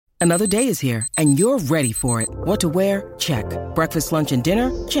Another day is here, and you're ready for it. What to wear? Check. Breakfast, lunch, and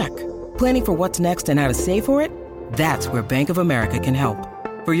dinner? Check. Planning for what's next and how to save for it? That's where Bank of America can help.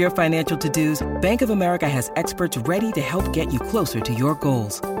 For your financial to-dos, Bank of America has experts ready to help get you closer to your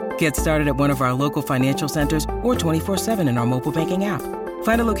goals. Get started at one of our local financial centers or 24/7 in our mobile banking app.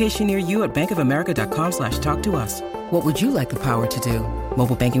 Find a location near you at bankofamerica.com/talktous. What would you like the power to do?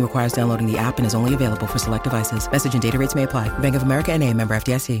 Mobile banking requires downloading the app and is only available for select devices. Message and data rates may apply. Bank of America N.A., member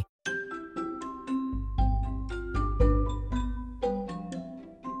FDIC.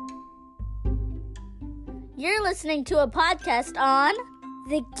 You're listening to a podcast on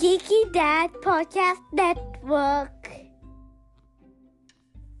the Geeky Dad Podcast Network.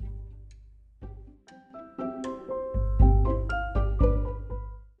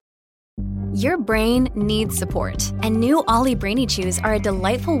 Your brain needs support, and new Ollie Brainy Chews are a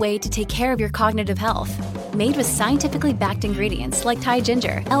delightful way to take care of your cognitive health. Made with scientifically backed ingredients like Thai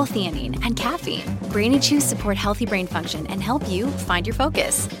ginger, L-theanine, and caffeine, Brainy Chews support healthy brain function and help you find your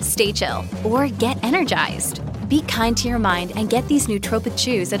focus, stay chill, or get energized. Be kind to your mind and get these nootropic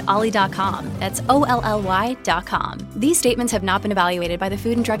chews at ollie.com. That's OLLY.com. These statements have not been evaluated by the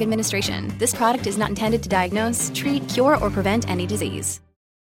Food and Drug Administration. This product is not intended to diagnose, treat, cure, or prevent any disease.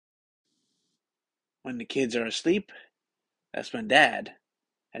 When the kids are asleep, that's when Dad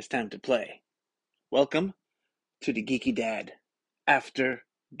has time to play. Welcome to the Geeky Dad After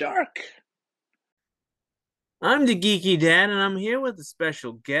Dark. I'm the Geeky Dad, and I'm here with a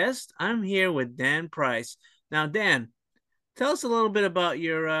special guest. I'm here with Dan Price. Now, Dan, tell us a little bit about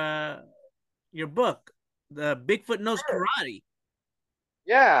your book, The Bigfoot Knows Karate.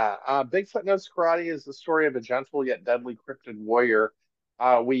 Yeah, Bigfoot Knows Karate is the story of a gentle yet deadly cryptid warrior.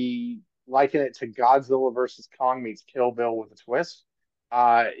 We liken it to Godzilla versus Kong meets Kill Bill with a twist.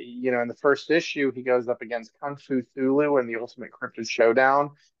 In the first issue, he goes up against Kung Fu Thulu in the Ultimate Cryptid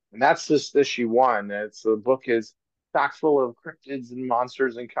Showdown, and that's just issue one. The book is chock full of cryptids and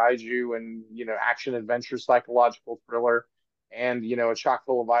monsters and kaiju and action adventure psychological thriller, and a chock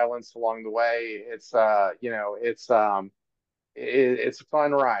full of violence along the way. It's a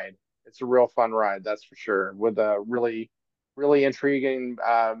fun ride. It's a real fun ride, that's for sure, with a really intriguing,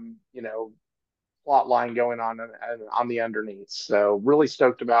 plot line going on the underneath. So really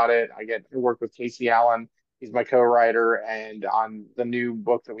stoked about it. I get to work with Casey Allen. He's my co-writer, and on the new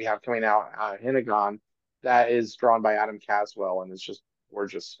book that we have coming out, Hinagon, that is drawn by Adam Caswell, and it's just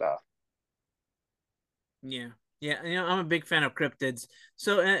gorgeous stuff. Yeah. I'm a big fan of cryptids.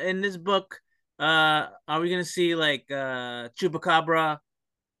 So in this book, are we gonna see like Chupacabra?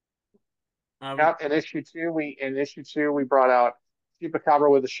 Yeah, in issue two, we brought out Chupacabra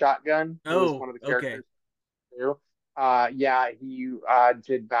with a shotgun. He was one of the characters. Okay. He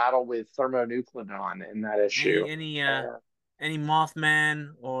did battle with Thermonucleodon in that issue. Any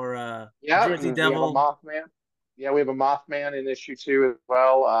Mothman or Jersey Devil? We have a Mothman. Yeah, we have a Mothman in issue two as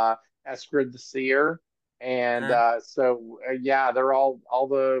well. Escrid the Seer, and they're all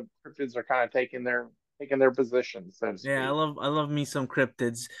the cryptids are kind of taking their positions, so to speak. Yeah, I love me some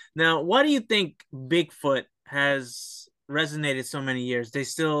cryptids. Now, why do you think Bigfoot has resonated so many years? They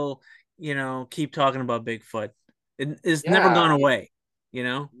still, keep talking about Bigfoot. It's never gone away,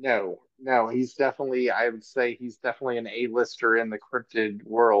 No, he's definitely, I would say he's definitely an A-lister in the cryptid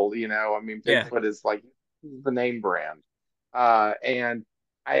world. Bigfoot is like the name brand. And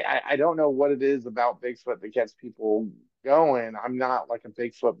I don't know what it is about Bigfoot that gets people going. I'm not like a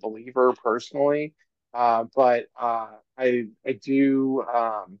Bigfoot believer personally. But I do,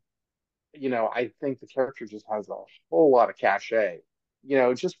 I think the character just has a whole lot of cachet,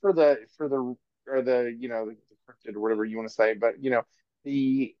 just for the cryptid or whatever you want to say. But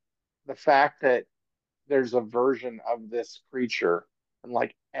the fact that there's a version of this creature in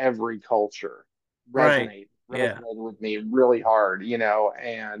like every culture resonated with me really hard,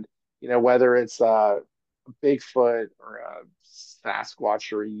 and whether it's Bigfoot or a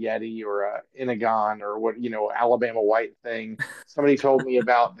Sasquatch or a Yeti or a Inagon or Alabama White thing. Somebody told me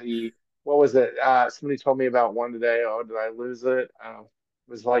about somebody told me about one today. Oh, did I lose it?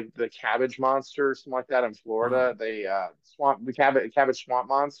 It was like the cabbage monster or something like that in Florida. The cabbage swamp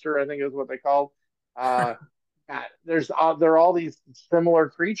monster, I think is what they called. There are all these similar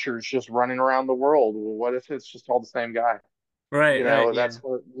creatures just running around the world. Well, what if it's just all the same guy? Right. That's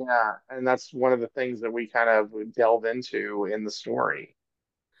and that's one of the things that we kind of delve into in the story.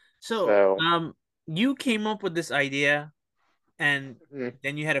 So you came up with this idea, and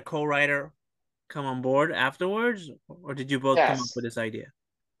then you had a co-writer come on board afterwards, or did you both come up with this idea?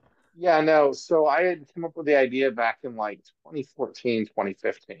 Yeah, no. So I had come up with the idea back in like 2014,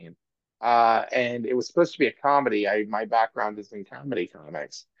 2015. And it was supposed to be a comedy. My background is in comedy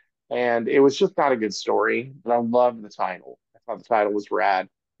comics. And it was just not a good story, but I loved the title. I thought the title was rad,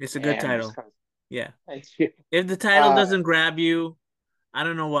 It's a good and just title. kind of Yeah. thank you. If the title Uh, doesn't grab you, I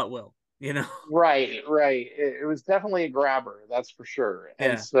don't know what will, you know? right, right. It was definitely a grabber, that's for sure.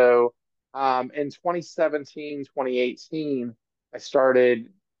 And Yeah. so, in 2017, 2018, I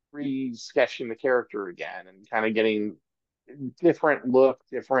started re-sketching the character again and kind of getting different look,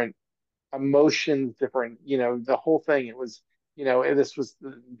 different emotions, different, the whole thing. It was,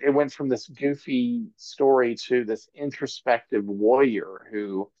 it went from this goofy story to this introspective warrior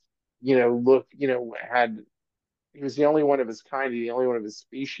who, had, he was the only one of his kind, the only one of his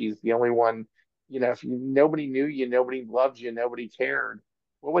species, the only one, if nobody knew you, nobody loved you, nobody cared,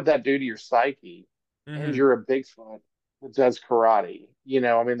 what would that do to your psyche? And Mm-hmm. you're a Bigfoot that does karate.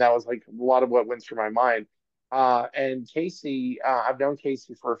 I mean, that was like a lot of what went through my mind. And Casey, I've known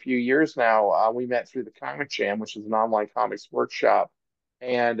Casey for a few years now. We met through the Comic Jam, which is an online comics workshop.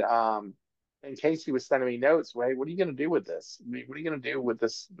 And Casey was sending me notes. Hey, what are you going to do with this? I mean, what are you going to do with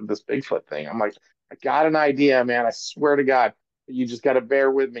this Bigfoot thing? I'm like, I got an idea, man. I swear to God, you just got to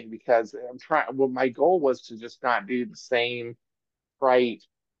bear with me because I'm trying. Well, my goal was to just not do the same trite,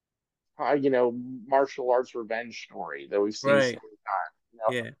 martial arts revenge story that we've seen so Right. many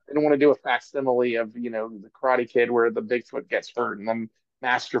times. Yeah. I don't want to do a facsimile of, the Karate Kid where the Bigfoot gets hurt and then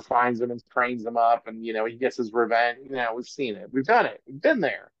Master finds him and trains him up and, he gets his revenge. We've seen it. We've done it. We've been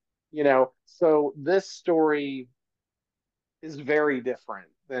there, So this story is very different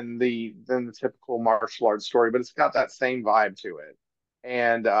than the typical martial arts story, but it's got that same vibe to it.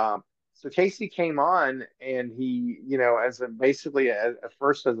 And so Casey came on, and he, as a basically at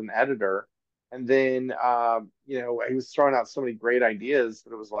first as an editor, and then he was throwing out so many great ideas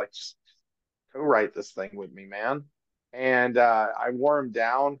that it was like, just co-write this thing with me, man. And I wore him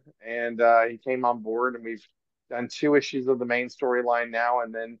down, and he came on board, and we've done 2 issues of the main storyline now,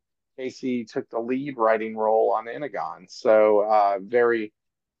 and then Casey took the lead writing role on Inagon. So very,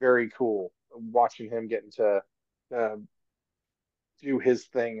 very cool watching him getting to uh, do his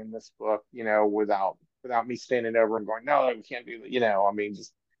thing in this book, without me standing over and going, no, we can't do that. I mean,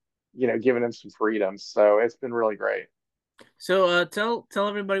 just giving him some freedom. So it's been really great. So tell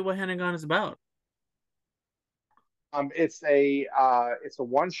everybody what Hennigan is about. It's a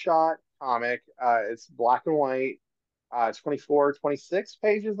one shot comic. It's black and white. 24, 26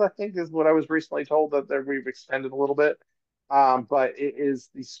 pages, I think, is what I was recently told that we've extended a little bit. But it is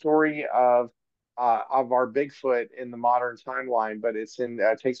the story of our Bigfoot in the modern timeline, but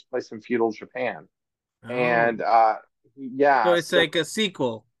takes place in feudal Japan. Oh. And So yeah, it's so like a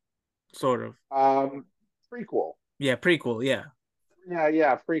sequel, sort of. prequel. Yeah, prequel, yeah.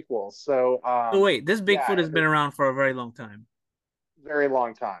 Yeah, prequel. So So wait, this yeah, Bigfoot has been around for a very long time. very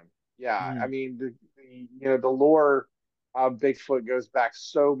long time. Yeah, I Mm-hmm. mean the lore of Bigfoot goes back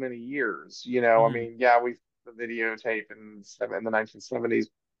so many years. I Mm-hmm. mean, yeah, we've the videotape in the 1970s.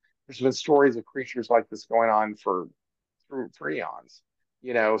 There's been stories of creatures like this going on for eons.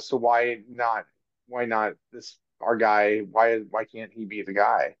 So why not this our guy? Why can't he be the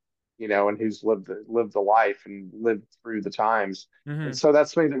guy? And who's lived the life and lived through the times. And Mm-hmm. so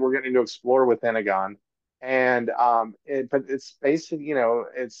that's something that we're getting to explore with Pentagon. And but it's basically,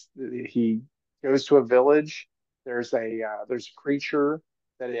 it's he goes to a village. There's a creature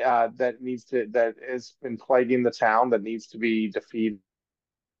that has been plaguing the town that needs to be defeated,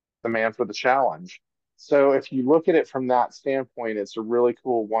 the man for the challenge. So if you look at it from that standpoint, it's a really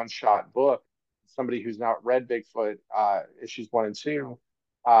cool one-shot book. Somebody who's not read Bigfoot issues 1 and 2,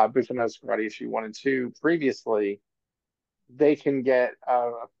 Bigfoot Knows Karate issue 1 and 2 previously, they can get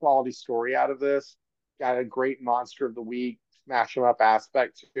a quality story out of this. Got a great monster of the week, smash them up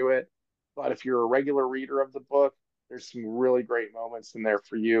aspect to it. But if you're a regular reader of the book, there's some really great moments in there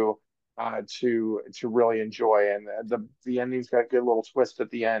for you to really enjoy. And the ending's got a good little twist at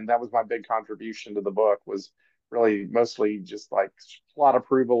the end. That was my big contribution to the book, was really mostly just like plot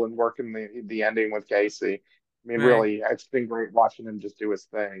approval and working the ending with Casey. I mean, Right. really, it's been great watching him just do his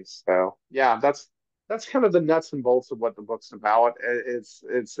thing. So yeah, that's kind of the nuts and bolts of what the book's about. It's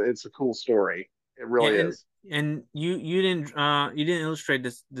a cool story. It Yeah, really and is. and you didn't illustrate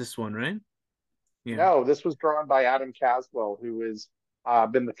this one, right? Yeah. No, this was drawn by Adam Caswell, who has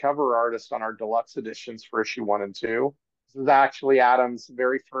been the cover artist on our deluxe editions for issue 1 and 2. This is actually Adam's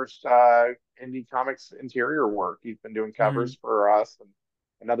very first indie comics interior work. He's been doing Mm-hmm. covers for us and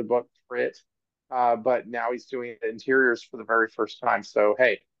another book, Crit, but now he's doing interiors for the very first time. So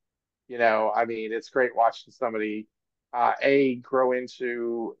hey, I mean, it's great watching somebody grow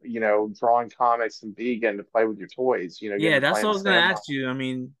into, drawing comics, and B, getting to play with your toys, getting Yeah, to play that's in what I the was gonna sandbox. ask you. I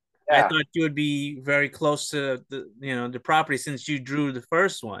mean, I Yeah. thought you would be very close to the property since you drew the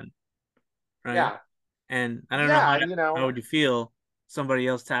first one. right? Yeah. And I don't know Yeah, how would you feel somebody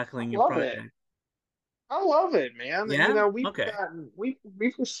else I tackling your love it. project? I love it, man. Yeah. We've Okay. gotten we've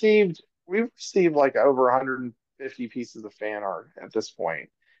received like over 150 pieces of fan art at this point.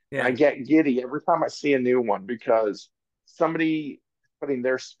 And I Yeah. get giddy every time I see a new one because somebody putting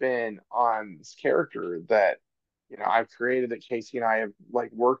their spin on this character that I've created, that Casey and I have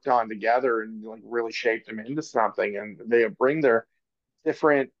like worked on together and like really shaped them into something, and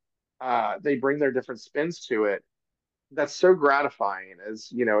different they bring their different spins to it. That's so gratifying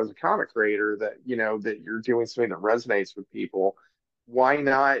as a comic creator, that you're doing something that resonates with people. Why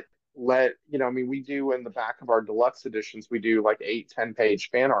not we do in the back of our deluxe editions, we do like 8-10 page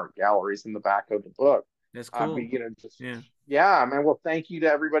fan art galleries in the back of the book. That's But cool. Yeah. yeah, man. Well, thank you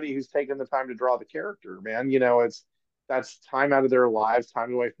to everybody who's taken the time to draw the character, man. That's time out of their lives,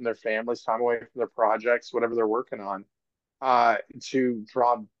 time away from their families, time away from their projects, whatever they're working on, to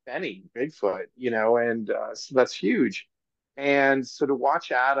draw Benny Bigfoot, and so that's huge. And so to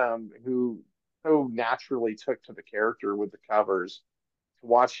watch Adam, who so naturally took to the character with the covers, to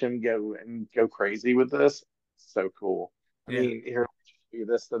watch him go crazy with this, so cool. I Yeah. mean, here, do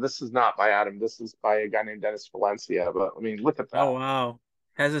this. So this is not by Adam. This is by a guy named Dennis Valencia. But I mean, look at Oh that. wow.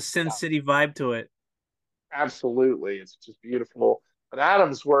 Has a Sin Yeah, City vibe to it. absolutely. It's just beautiful. But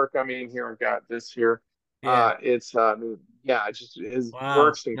Adam's work, I mean, here I've got this here. Yeah. It's yeah, just his Wow.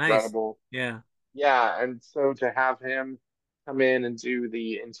 work's Nice. incredible. Yeah. Yeah, and so to have him come in and do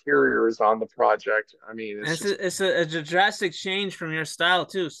the interiors on the project, I mean, And it's just it's a drastic change from your style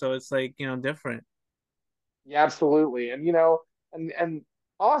too. So it's like, different. yeah, absolutely. And and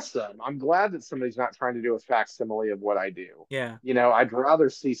awesome. I'm glad that somebody's not trying to do a facsimile of what I do. Yeah. I'd rather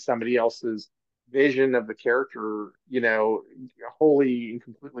see somebody else's vision of the character, wholly and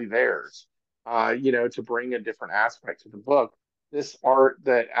completely theirs. To bring a different aspect to the book. This art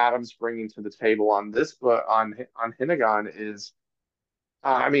that Adam's bringing to the table on this book on Hinnagon is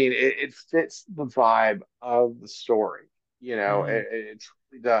I mean, it fits the vibe of the story. Mhm. It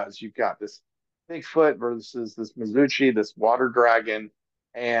truly does. You've got this Bigfoot versus this Mizuchi, this water dragon,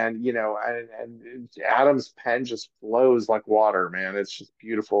 and and Adam's pen just flows like water, man. It's just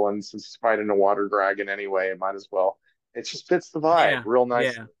beautiful. And since it's fighting a water dragon anyway, it might as well. It just fits the vibe Yeah. real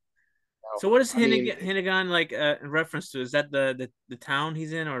nicely. Yeah. So what is I mean, Hinnigan like in reference to? Is that the town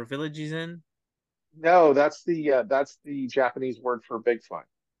he's in or village he's in? no, that's the Japanese word for Bigfoot.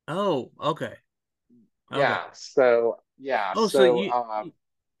 Oh, okay. Okay. Oh, so So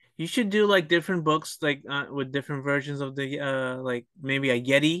you should do like different books like with different versions of the like maybe a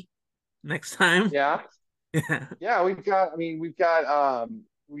Yeti next time. yeah. Yeah. Yeah, we've got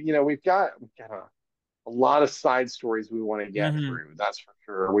a lot of side stories we want to get Hmm. through. That's for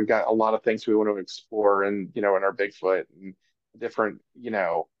sure. We've got a lot of things we want to explore, and in our Bigfoot and different,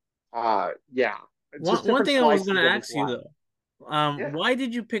 yeah, just One different thing I was gonna slices of his ask you life. though, Yeah, why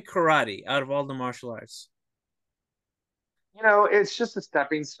did you pick karate out of all the martial arts? it's just a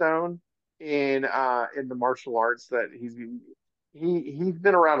stepping stone in the martial arts that he's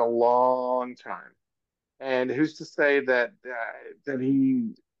been around a long time. And who's to say that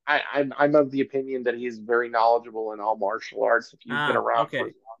he? I'm of the opinion that he is very knowledgeable in all martial arts. If you've been Ah, around for as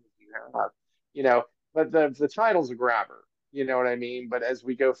okay. long as you have, you know. But the title's a grabber. You know what I mean? But as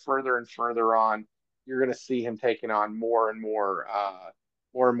we go further and further on, you're going to see him taking on more and more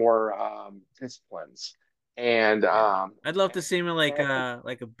disciplines. And Yeah. I'd love to see him in and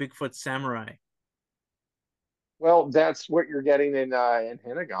like a Bigfoot samurai. well, that's what you're getting in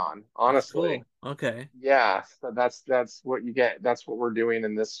Hinnagon, That's honestly. cool. Okay. Yeah, so that's what you get. That's what we're doing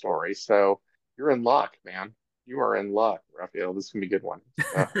in this story. So you're in luck, man. You are in luck, Raphael. This is gonna be a good one.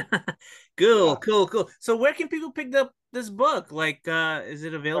 Cool, Yeah. cool, cool. So where can people pick up this book? Like, is it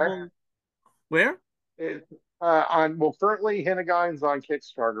Okay. available where? It, currently Hinnagon's on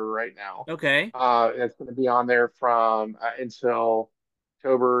Kickstarter right now. Okay. It's going to be on there from until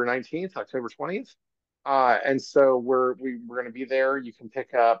October 19th, October 20th. And so we're going to be there. You can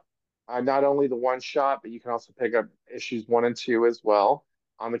pick up not only the one shot, but you can also pick up issues 1 and 2 as well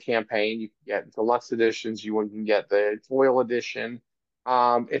on the campaign. You can get deluxe editions. You can get the foil edition.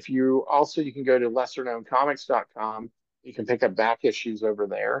 If you also you can go to lesserknowncomics.com. You can pick up back issues over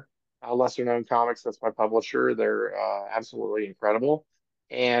there. Lesser Known Comics, that's my publisher. They're absolutely incredible,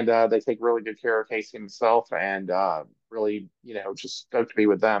 and they take really good care of Casey himself, and really, just stoked to be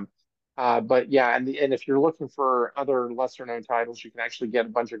with them. But yeah, and if you're looking for other lesser known titles, you can actually get a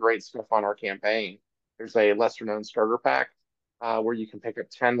bunch of great stuff on our campaign. There's a lesser known starter pack where you can pick up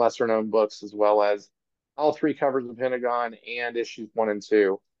 10 lesser known books as well as all 3 covers of Pentagon and issues 1 and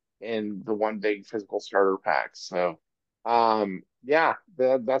 2 in the one big physical starter pack. So yeah,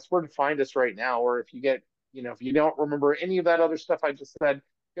 that's where to find us right now. Or if you get, if you don't remember any of that other stuff I just said,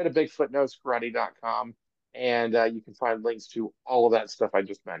 go to bigfootnoskarate.com and you can find links to all of that stuff I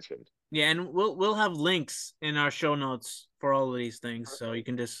just mentioned. Yeah, and we'll have links in our show notes for all of these things, so you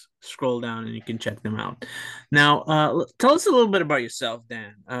can just scroll down and you can check them out. Now, tell us a little bit about yourself,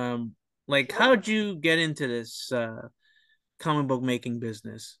 Dan. Like, Sure. how'd you get into this comic book making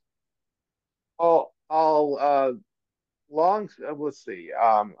business? I'll long, let's see.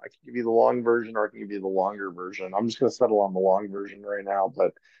 I can give you the long version or I can give you the longer version. I'm just going to settle on the long version right now.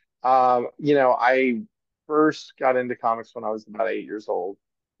 But, I first got into comics when I was about 8 years old.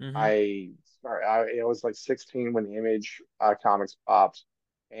 Mm-hmm. I was like 16 when the Image comics popped,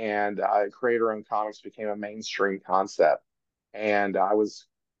 and creator-owned comics became a mainstream concept. And I was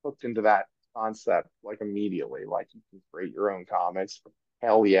hooked into that concept like immediately. Like you can create your own comics.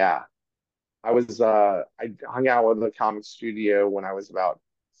 Hell yeah. I hung out with a comic studio when I was about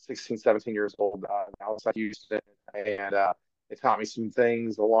 16, 17 years old, outside Houston, and it taught me some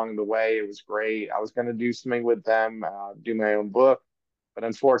things along the way. It was great. I was going to do something with them, do my own book, but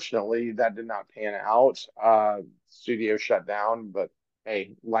unfortunately that did not pan out. Studio shut down, but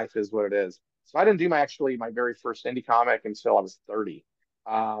hey, life is what it is. So I didn't do my very first indie comic until I was 30.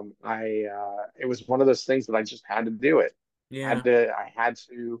 I It was one of those things that I just had to do it. Yeah. I had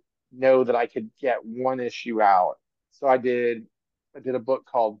to know that I could get one issue out. So I did a book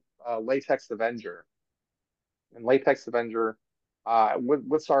called Latex Avenger. And Latex Avenger,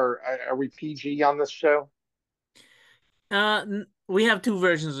 what's are we PG on this show? We have two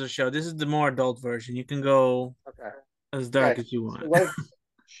versions of the show. This is the more adult version. You can go Okay. as dark Okay. as you So want.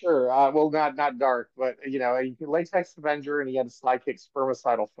 sure. Well, not dark, but you can Latex Avenger, and he had a sidekick,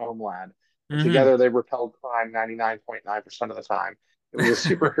 Spermicidal Foam Lad, and Mm-hmm. together they repelled crime 99.9% of the time. It was a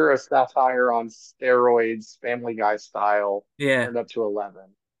superhero satire on steroids, Family Guy style, Yeah. turned up to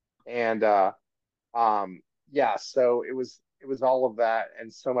 11. And um, yeah, so it was all of that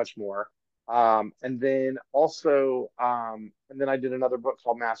and so much more. And then I did another book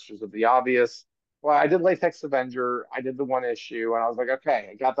called Masters of the Obvious. Well, I did Latex Avenger. I did the one issue, and I was like, okay,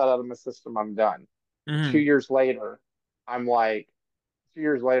 I got that out of my system. I'm done. And Mm-hmm. I'm like, 2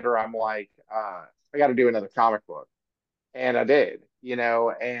 years later, I got to do another comic book, and I did,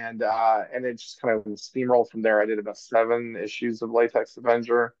 and it just kind of steamrolled from there. I did about 7 issues of Latex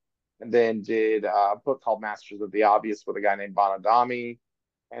Avenger, and then did a book called Masters of the Obvious with a guy named Bonadami,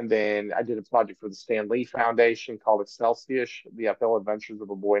 and then I did a project for the Stan Lee Foundation called Excelsior: The Uphill Adventures of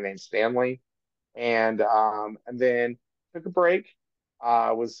a Boy Named Stanley, and then took a break,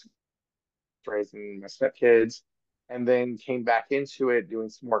 was raising my stepkids, and then came back into it doing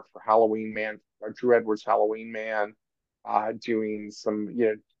some work for Halloween Man, or Drew Edwards Halloween Man, doing some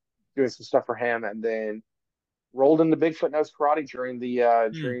stuff for him, and then rolled into Bigfoot Knows Karate during the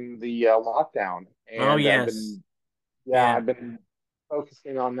lockdown, Oh and yes. I've Yeah. been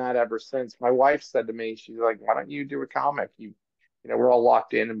focusing on that ever since. My wife said to me, she's like, "Why don't you do a comic? We're all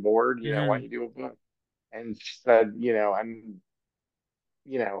locked in and bored. Why Mm-hmm. don't you do a book?" And she said,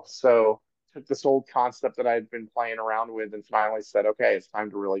 so took this old concept that I'd been playing around with and finally said, okay, it's time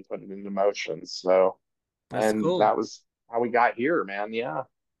to really put it into motion. So, That's and cool. that was how we got here, man. Yeah.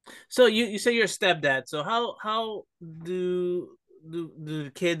 So you say you're a stepdad. So how do the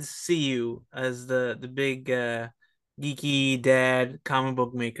kids see you as the big geeky dad comic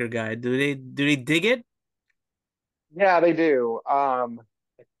book maker guy? Do they dig it? Yeah, they do. I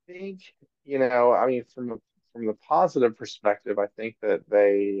think, I mean, from the positive perspective, I think that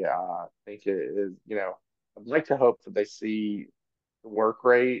they think it is, I'd like to hope that they see the work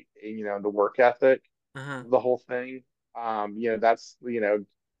rate, the work ethic, Uh-huh. the whole thing. That's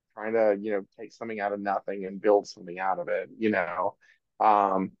trying to take something out of nothing and build something out of it.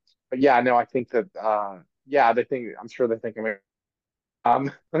 But yeah, no, I think that yeah, I'm sure they think and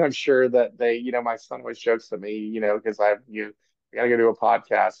I'm sure that they, my son always jokes at me, because I gotta go do a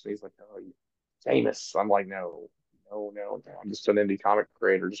podcast, and he's like, "Oh, you famous?" I'm like, "No, no. I'm just an indie comic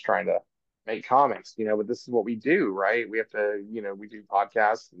creator, just trying to make comics, But this is what we do, right? We have to, we do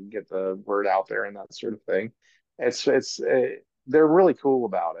podcasts and get the word out there and that sort of thing. They're really cool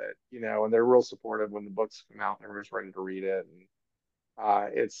about it, and they're real supportive when the books come out and everyone's ready to read it, and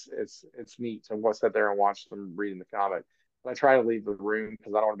it's neat to sit there and watch them reading the comic. But I try to leave the room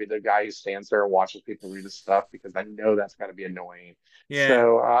because I don't want to be the guy who stands there and watches people read his stuff because I know that's going to be annoying. Yeah.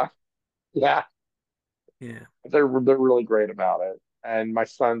 So yeah, Yeah. they're really great about it. And my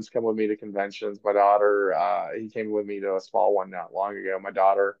sons come with me to conventions. My daughter, he came with me to a small one not long ago. My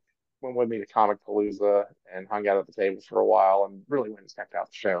daughter went with me to Comic Palooza and hung out at the table for a while and really went and checked out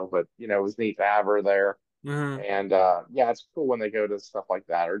the show. But it was neat to have her there. Uh-huh. And yeah, it's cool when they go to stuff like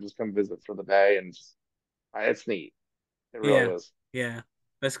that or just come visit for the day and just it's neat. It really Yeah. is. Yeah.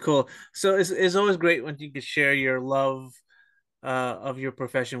 That's cool. So it's always great when you can share your love of your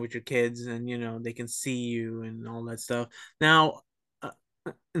profession with your kids, and they can see you and all that stuff. Now, uh,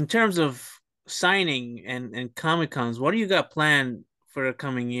 in terms of signing and Comic Cons, what do you got planned for the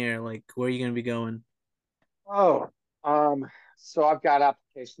coming year? Like, where are you going to be going? Oh, um, so I've got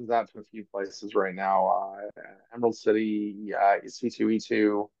applications out to a few places right now. Emerald City,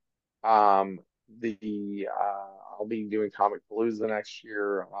 C2E2. Um, I'll be doing Comic Palooza next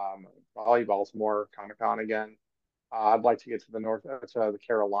year. Probably Baltimore Comic Con again. I'd like to get to the to the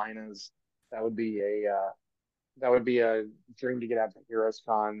Carolinas. That would be a dream to get out to Heroes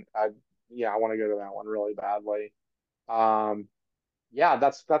Con. Yeah, I want to go to that one really badly. Um, yeah,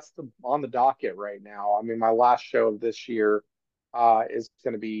 that's the on the docket right now. I mean, my last show of this year is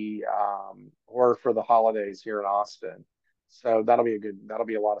going to be Horror for the Holidays here in Austin. So that'll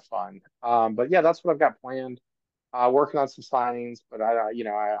be a lot of fun. But yeah, that's what I've got planned. Working on some signings, but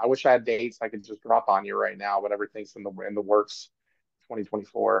I wish I had dates I could just drop on you right now, but everything's in the works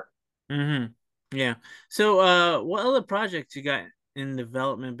 2024. Mm-hmm. Yeah. So, what other projects you got in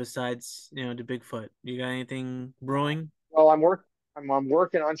development besides, the Bigfoot? You got anything brewing? Well, I'm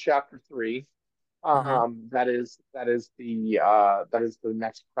working on chapter 3. Uh-huh. That is the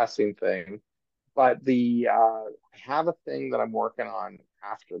next pressing thing. But I have a thing that I'm working on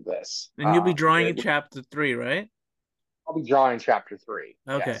after this. And you'll be drawing That in chapter 3, right? I'll be drawing chapter 3.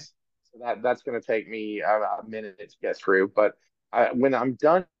 Okay. Yes. So that's going to take me a minute to get through. But when I'm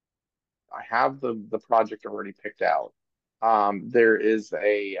done, I have the project already picked out. There is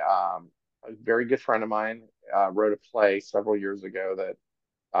a very good friend of mine wrote a play several years ago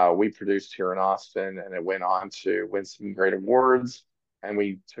that we produced here in Austin, and it went on to win some great awards. And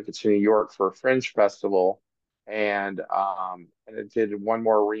we took it to New York for a Fringe Festival, and it did one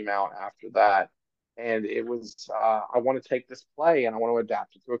more remount after that. And it was I want to take this play and I want to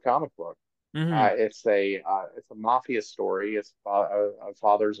adapt it to a comic book. Mm-hmm. It's a mafia story. It's a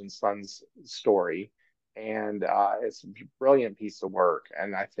fathers and sons story, and it's a brilliant piece of work.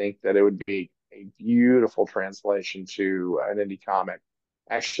 And I think that it would be a beautiful translation to an indie comic.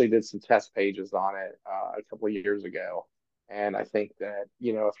 Actually, did some test pages on it a couple of years ago, and I think that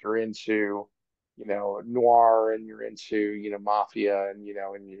if you're into noir and you're into mafia and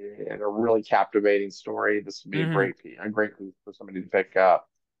and a really captivating story, this would be Mm-hmm. a great piece for somebody to pick up.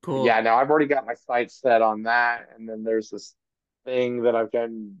 But Cool. yeah, now I've already got my sights set on that. And then there's this thing that I've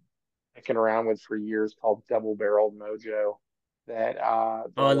been picking around with for years called Double Barreled Mojo that Oh,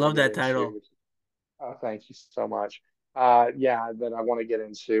 I I want to love get that into. title. Thank you so much. Yeah, that I want to get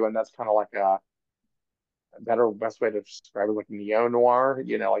into, and that's kind of like a better best way to describe it, like neo noir,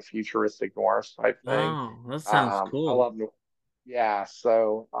 like futuristic noir type thing. Oh, that sounds I cool. love yeah,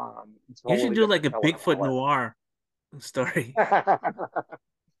 so You should totally do like different a Bigfoot telenovela. noir story. I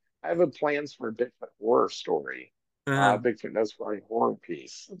have plans for a Bigfoot horror story. Uh, Bigfoot knows for a horror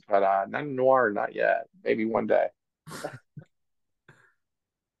piece, but not noir, not yet. Maybe one day.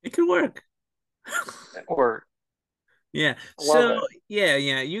 it could work. Or Yeah. I love So it. yeah,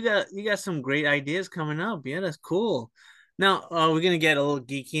 yeah, you got some great ideas coming up. Yeah, that's cool. Now, we're gonna get a little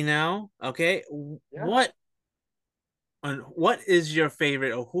geeky now. Okay. Yeah. What is your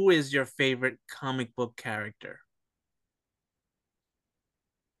favorite, or who is your favorite comic book character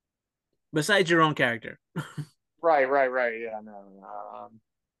besides your own character? Right. Yeah, no.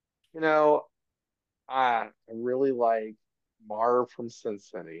 You know, I really like Marv from Sin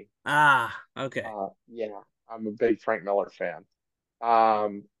City. Ah, okay. Yeah, I'm a big Frank Miller fan.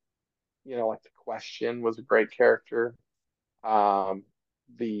 Um, like The Question was a great character. Um,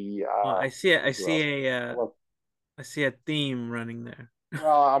 the Well, I see it. I who else? see I a love I see a theme running there.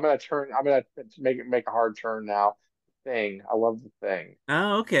 Well, I'm gonna make a hard turn now. Thing. I love the Thing.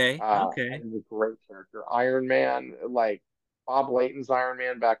 Oh, okay. I Okay. think he's a great character. Iron Man, like Bob Layton's Iron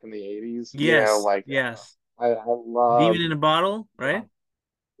Man back in the 80s, Yes. like Yes. I Demon love in a bottle, uh, right?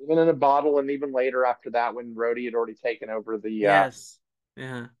 even in a bottle, and even later after that when Rhodey had already taken over the Yes.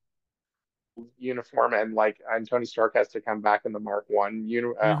 Yeah. uniform and Tony Stark has to come back in the Mark One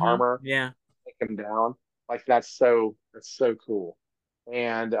Mm-hmm. armor, Yeah. take him down. Like that's so cool.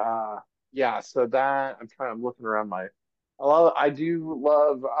 And yeah, so that I'm kind of looking around my I do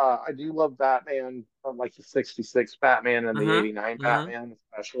love Batman from like the 66 Batman and the Uh-huh. 89 Uh-huh. Batman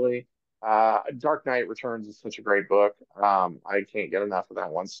especially. Dark Knight Returns is such a great book. I can't get enough of that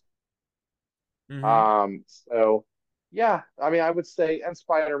one. Mm-hmm. So yeah, I mean I would say and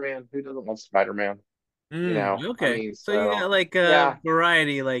Spider-Man, who doesn't love Spider-Man? I Okay. mean, So you so got like a yeah.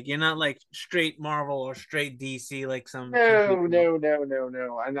 variety, like you're not like straight Marvel or straight DC like some No, people. no, no, no,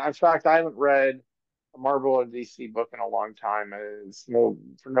 no. And in fact, I haven't read a Marvel or DC book in a long time. And it's no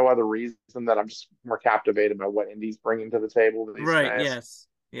for no other reason that I'm just more captivated by what indies bringing to the table these Right, days. yes.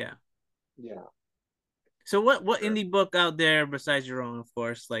 Yeah. Yeah, So for what sure. indie book out there besides your own, of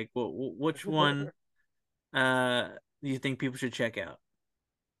course, like which one uh do you think people should check out?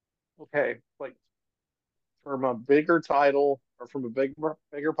 Okay, like from a bigger title or from a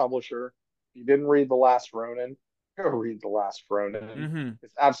bigger publisher, if you didn't read The Last Ronin, go read The Last Ronin. Mm-hmm.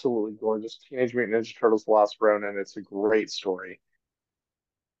 It's absolutely gorgeous. Teenage Mutant Ninja Turtles: The Last Ronin. It's a great story.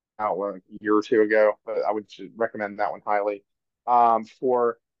 Out a year or two ago, but I would recommend that one highly.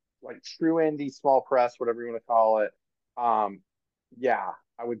 For like true indie, small press, whatever you want to call it. Um, yeah,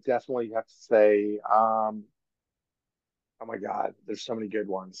 I would definitely have to say, oh my God, there's so many good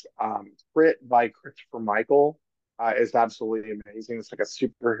ones. Crit by Christopher Michael is absolutely amazing. It's like a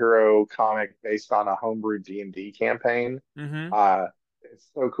superhero comic based on a homebrew D&D campaign. Mm-hmm. Uh, it's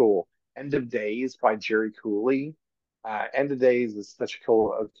so cool. End of Days by Jerry Cooley. End of Days is such a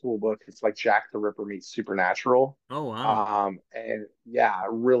cool book. It's like Jack the Ripper meets Supernatural. Oh wow. And yeah,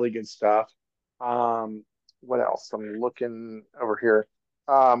 really good stuff. What else? I'm looking over here.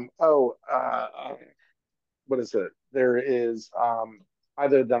 What is it? There is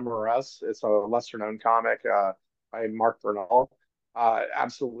Either Them or Us. It's a lesser known comic by Mark Bernal.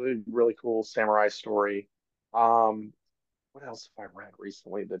 Absolutely really cool samurai story. Um, what else have I read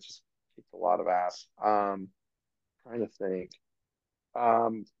recently that just kicked a lot of ass? Trying to think.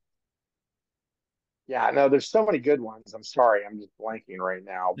 Um, yeah, no, there's so many good ones. I'm sorry, I'm just blanking right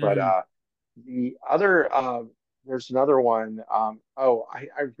now. But Mm-hmm. the other there's another one. I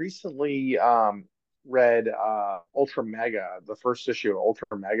recently read Ultra Mega, the first issue of Ultra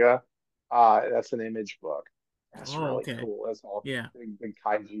Mega. That's an image book. That's Oh, really okay. cool. That's all Yeah. big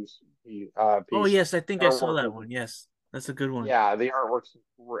kaiju Oh piece. yes, I think I saw Artwork that is one. Yes. That's a good one. Yeah, the artwork's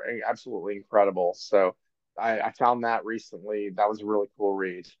absolutely incredible. So I found that recently. That was a really cool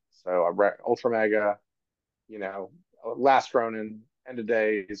read. So I read Ultra Mega, you know, Last Ronin, End of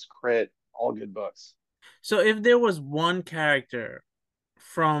Days, Crit, all good books. So if there was one character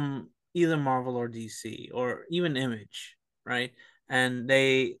from either Marvel or DC or even Image, right? And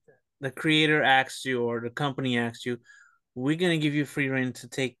the creator asks you or the company asks you, we're gonna give you free reign to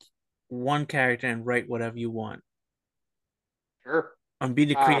take one character and write whatever you want. Sure. And be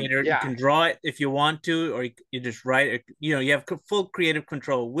the creator. You Yeah. can draw it if you want to, or you just write it. You have full creative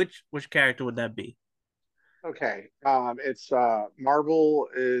control. Which character would that be? Okay. It's Marvel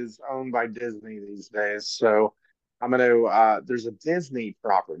is owned by Disney these days, so I'm gonna there's a Disney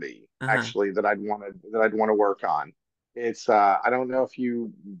property Uh-huh. actually that I'd want to work on. It's I don't know if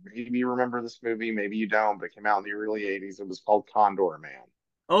you maybe remember this movie, maybe you don't, but it came out in the early 80s. It was called Condor Man.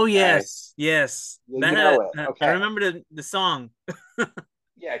 Oh Okay. yes, yes. You know it. I Okay. remember the song.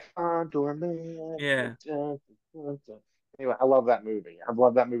 Yeah, Condor Man. Yeah. Dun, dun, dun. Anyway, I love that movie. I've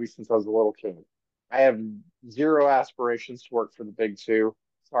loved that movie since I was a little kid. I have zero aspirations to work for the big two.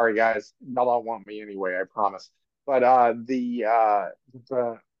 Sorry, guys. Y'all don't want me anyway, I promise. But the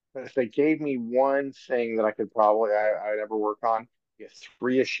if they gave me one thing that I could probably I'd ever work on, a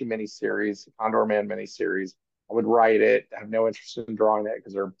three-issue miniseries, Condor Man miniseries. I would write it. I have no interest in drawing it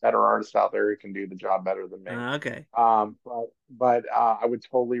because there are better artists out there who can do the job better than me. Okay. I would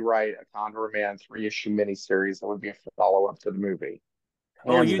totally write a Condor Man three-issue miniseries that would be a follow-up to the movie,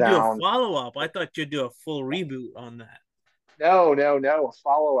 Oh, hands you do a down. follow up. I thought you'd do a full reboot on that. No, no, no, a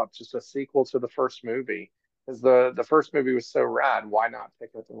follow-up, just a sequel to the first movie. Because the first movie was so rad, why not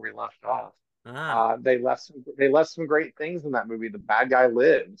pick up where we left off? Ah. They left some great things in that movie. The bad guy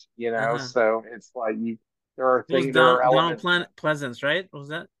lived, Uh-huh. so it's like It was there are Donald elements in that. Pleasance, right? Was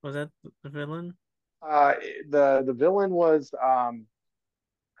that the villain? Uh, the villain was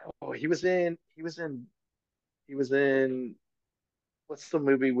he was in what's the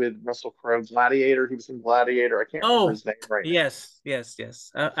movie with Russell Crowe? Gladiator. He was in Gladiator. I can't remember Oh, his name right now. yes, yes,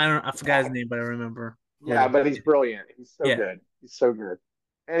 yes. I forgot his Yeah, name, but I remember who it yeah, is. but he's brilliant. He's so Yeah. good. He's so good.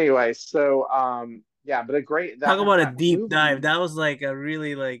 Anyway, so yeah, but a great Talk about a that deep dive. movie. That was like a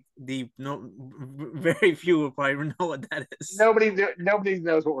really like deep. No, very few will probably know what that is. Nobody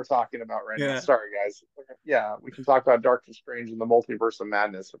knows what we're talking about right now. Yeah, Sorry, guys. Yeah, we can talk about Doctor Strange and the Multiverse of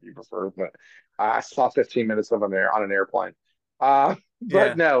Madness if you prefer, but I saw 15 minutes of an air on an airplane. But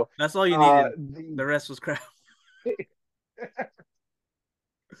yeah. no, That's all you needed. the The rest was crap.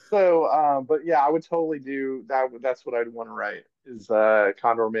 but yeah, I would totally do that. That's what I'd want to write is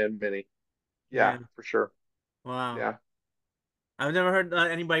Condor Man Mini. Yeah. Yeah, for sure. Wow. Yeah. I've never heard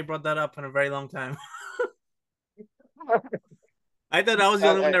anybody brought that up in a very long time. I thought I was the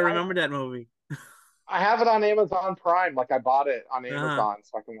only one that remembered that movie. I have it on Amazon Prime. Like I bought it on Uh-huh. Amazon,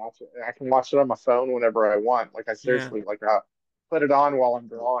 so I can watch it. I can watch it on my phone whenever I want. Like I Yeah. seriously like put it on while I'm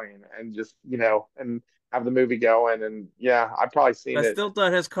drawing and just and have the movie going. And yeah, I've probably I seen it. still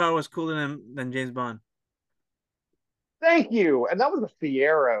thought his car was cooler than James Bond. Thank you. And that was a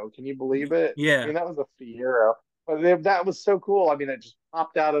Fiero. Can you believe it? I Yeah. mean, that was a Fiero. But that was so cool. I mean, it just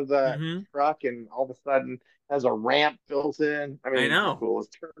popped out of the Hmm. truck and all of a sudden has a ramp built in. I I mean, how know. cool is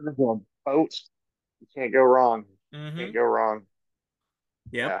turned into a boat? You can't go wrong. Can't Hmm. go wrong.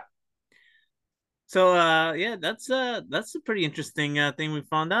 Yep. Yeah. So yeah, that's a pretty interesting thing we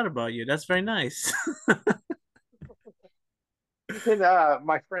found out about you. That's very nice. You can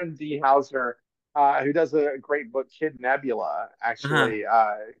my friend D Hauser, who does a great book, Kid Nebula, Uh-huh. actually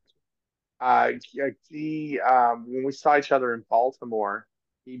he when we saw each other in Baltimore,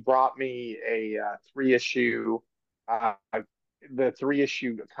 he brought me a three issue uh the three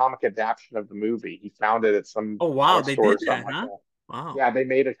issue comic adaptation of the movie. He found it at some Oh wow, comic they store or did something that, like huh? that. Wow. Yeah, they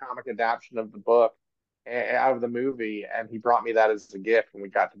made a comic adaptation of the book out of the movie, and he brought me that as a gift when we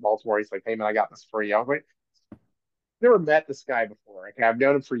got to Baltimore. He's like, "Hey man, I got this for you." I was like, never met this guy before. Okay, I've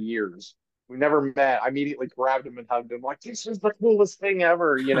known him for years. We never met. I immediately grabbed him and hugged him, like this is the coolest thing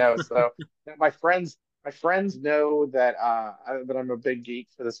ever. So my friends know that I'm a big geek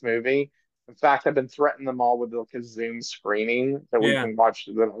for this movie. In fact, I've been threatening them all with like a Zoom screening that we Yeah. can watch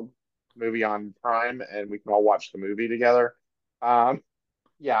the movie on Prime and we can all watch the movie together. Um,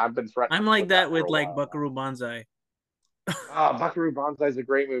 yeah, I've been threatening I'm them like with that that for with a like while Buckaroo Banzai. Buckaroo Banzai is a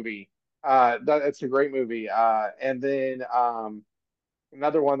great movie. It's a great movie. And then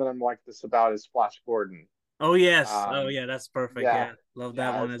another one that I'm like this about is Flash Gordon. Oh yes. Oh Um, yeah, that's perfect. yeah, Yeah. Love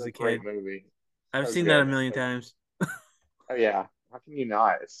that yeah, one it's as a a great kid. movie. I've So seen that a good. million So good. times. Oh yeah, how can you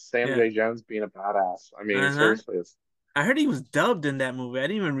not? It's Sam Yeah. J. Jones being a badass. I mean, Uh-huh. seriously, I heard he was dubbed in that movie. I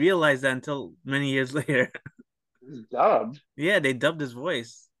didn't even realize that until many years later. it's dubbed. Yeah, they dubbed his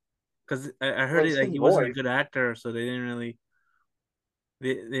voice because I heard What's it, like his he wasn't a voice? good actor, so they didn't really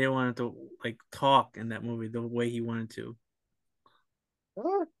they wanted to like talk in that movie the way he wanted to.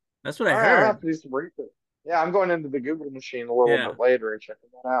 Huh? That's what I All right, I'll have heard. to do some research. Yeah, I'm going into the Google machine a little Yeah, bit later and checking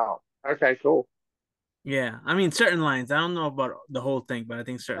that out. Okay, cool. yeah. I mean, certain lines. I don't know about the whole thing, but I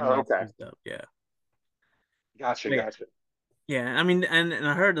think certain Oh, lines he okay. was dubbed. Yeah, Gotcha, but yeah, gotcha. yeah. I mean, and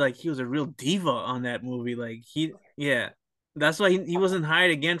I heard like he was a real diva on that movie. Like yeah. That's why he wasn't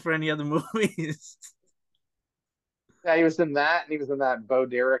hired again for any other movies. Yeah, he was in that, and he was in that Bo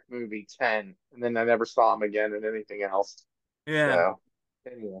Derek movie 10, and then I never saw him again in anything else. Yeah, So,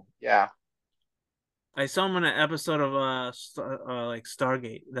 anyway, yeah. I saw him in an episode of like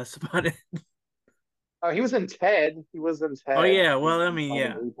Stargate. That's about it. Oh, he was in Ted. He was in Oh Ted. yeah, He, well, I he mean,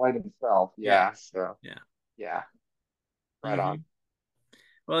 played yeah, he played himself. yeah, Yeah. So, yeah. yeah, right on. Hmm.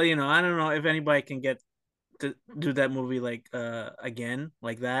 Well, I don't know if anybody can get to do that movie like again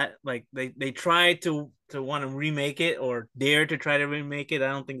like that. Like they tried to want to remake it or dare to try to remake it. I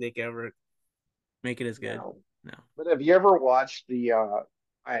don't think they can ever make it as good. No. No. But have you ever watched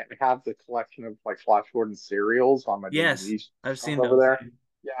I have the collection of like Flash Gordon serials on my Yes, DVD I've shelf seen over those. there.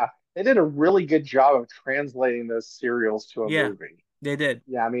 Yeah. They did a really good job of translating those serials to a Yeah, movie. they did.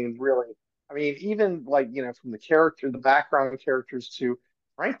 Yeah, I mean, really, I mean, even like, from the background characters to,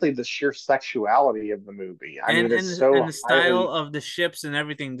 frankly, the sheer sexuality of the movie. I And mean, it's and and so the style highly, of the ships and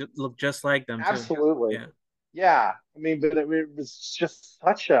everything look just like them too. absolutely. Yeah. Yeah. I mean, but it was just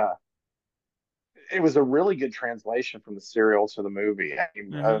it was a really good translation from the serial to the movie. I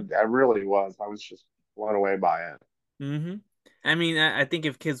mean, Mm-hmm. I really was. I was just blown away by it. Mm-hmm. I mean, I think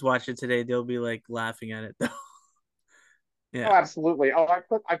if kids watch it today, they'll be like laughing at it though. Oh, Yeah. absolutely. Oh, I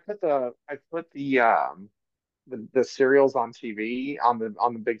put the serials on TV on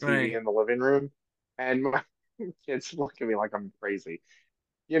the big TV Right. in the living room, and my kids look at me like I'm crazy.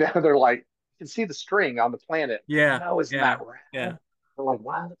 They're like, "You can see the string on the planet." Like, Yeah. no, isn't Yeah. that rad? Yeah. They're like,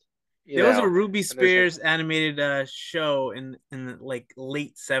 what? There was a Ruby And there's like, Spears animated show in the, like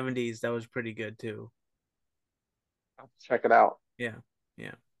late 70s that was pretty good too. I'll check it out. Yeah.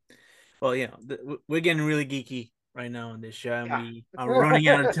 Yeah. Well, we're getting really geeky right now on this show, and Yeah. we are running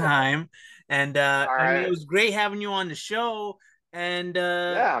out of time. And All I mean, it right. was great having you on the show. And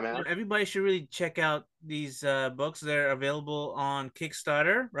Yeah, man. everybody should really check out these books. They're available on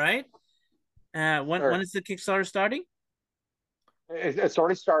Kickstarter, right? When Sure. is the Kickstarter starting? It's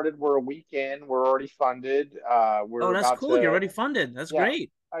already started. We're a week in. We're already funded. Oh, We're that's about cool. You're to, already funded. That's yeah.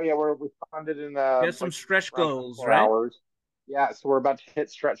 great. Oh, yeah. We funded in You have some like stretch around goals, 24 right? hours. Yeah, so we're about to hit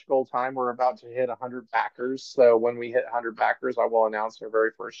stretch goal time. We're about to hit 100 backers. So when we hit 100 backers, I will announce our very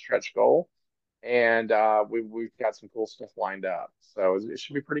first stretch goal. And we've got some cool stuff lined up. So it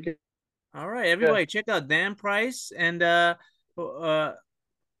should be pretty good. All right, everybody, check out Dan Price and Bigfoot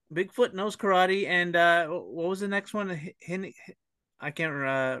Knows Karate. And what was the next one? I can't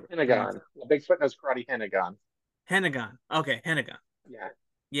remember. Hennigan. Bigfoot Knows Karate Hennigan. Hennigan. Okay, Hennigan. Yeah.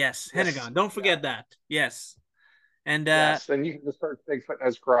 Yes, Hennigan. Don't forget that. Yes. And yes, and you can just search Bigfoot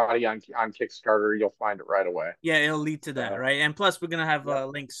Knows Karate on Kickstarter. You'll find it right away. Yeah, it'll lead to that, right? And plus, we're gonna have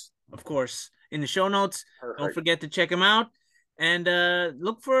links, of course, in the show notes. Perfect. Don't forget to check them out, and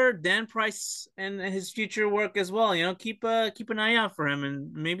look for Dan Price and his future work as well. You know, keep an eye out for him,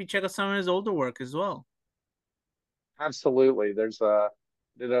 and maybe check out some of his older work as well. Absolutely. Did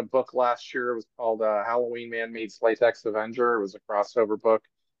a book last year. It was called Halloween Man Meets Latex Avenger. It was a crossover book.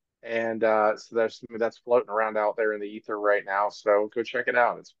 And so that's floating around out there in the ether right now. So go check it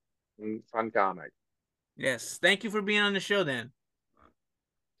out. It's a fun comic. Yes. Thank you for being on the show, Dan.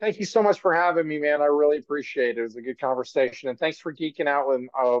 Thank you so much for having me, man. I really appreciate it. It was a good conversation. And thanks for geeking out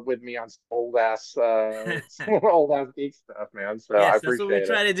with me on some old ass geek stuff, man. So yes, I appreciate it. That's what we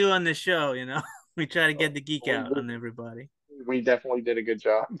try to do on this show, you know. We try to get the geek out on everybody. We definitely did a good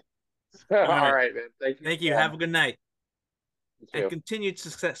job. All right, man. Thank you. Thank you. Have a good night. And continued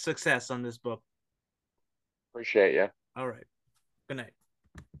success on this book. Appreciate you. All right. Good night.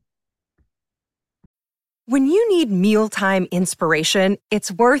 When you need mealtime inspiration,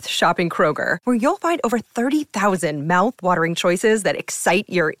 it's worth shopping Kroger, where you'll find over 30,000 mouth-watering choices that excite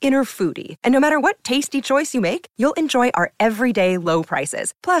your inner foodie. And no matter what tasty choice you make, you'll enjoy our everyday low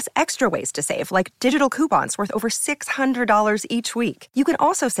prices, plus extra ways to save, like digital coupons worth over $600 each week. You can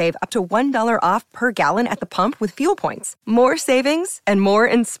also save up to $1 off per gallon at the pump with fuel points. More savings and more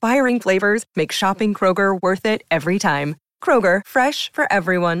inspiring flavors make shopping Kroger worth it every time. Kroger, fresh for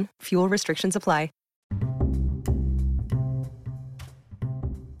everyone. Fuel restrictions apply.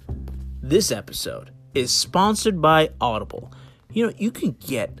 This episode is sponsored by Audible. You know, you can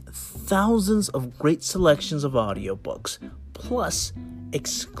get thousands of great selections of audiobooks, plus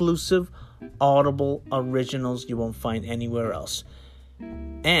exclusive Audible originals you won't find anywhere else.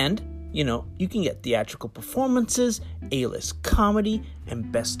 And, you know, you can get theatrical performances, A-list comedy,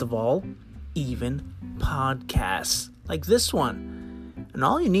 and best of all, even podcasts like this one. And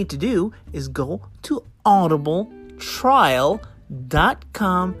all you need to do is go to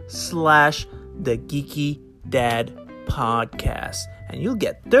audibletrial.com/The Geeky Dad Podcast, and you'll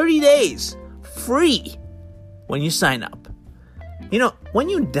get 30 days free when you sign up. You know, when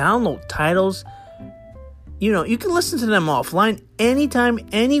you download titles, you know, you can listen to them offline anytime,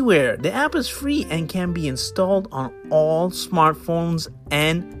 anywhere. The app is free and can be installed on all smartphones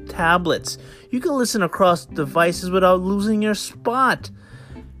and tablets. You can listen across devices without losing your spot.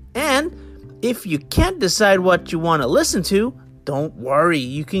 And if you can't decide what you want to listen to, don't worry.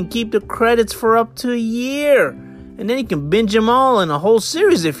 You can keep the credits for up to a year. And then you can binge them all in a whole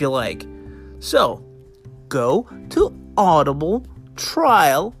series if you like. So, go to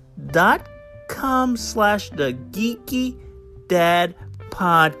audibletrial.com/The Geeky Dad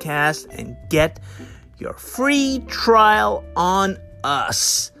Podcast and get your free trial on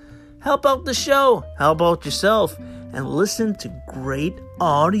us. Help out the show, help out yourself, and listen to great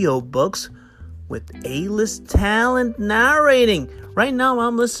audiobooks with A-list talent narrating. Right now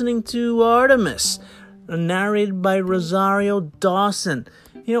I'm listening to Artemis, narrated by Rosario Dawson.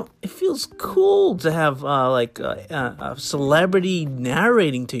 You know, it feels cool to have a celebrity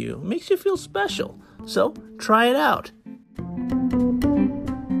narrating to you. It makes you feel special. So try it out.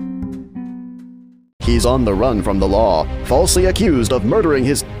 He's on the run from the law, falsely accused of murdering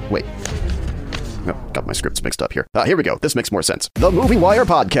his... Wait. Oh, got my scripts mixed up here. Here we go. This makes more sense. The Movie Wire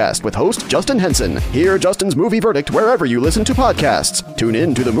Podcast with host Justin Henson. Hear Justin's movie verdict wherever you listen to podcasts. Tune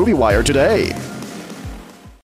in to The Movie Wire today.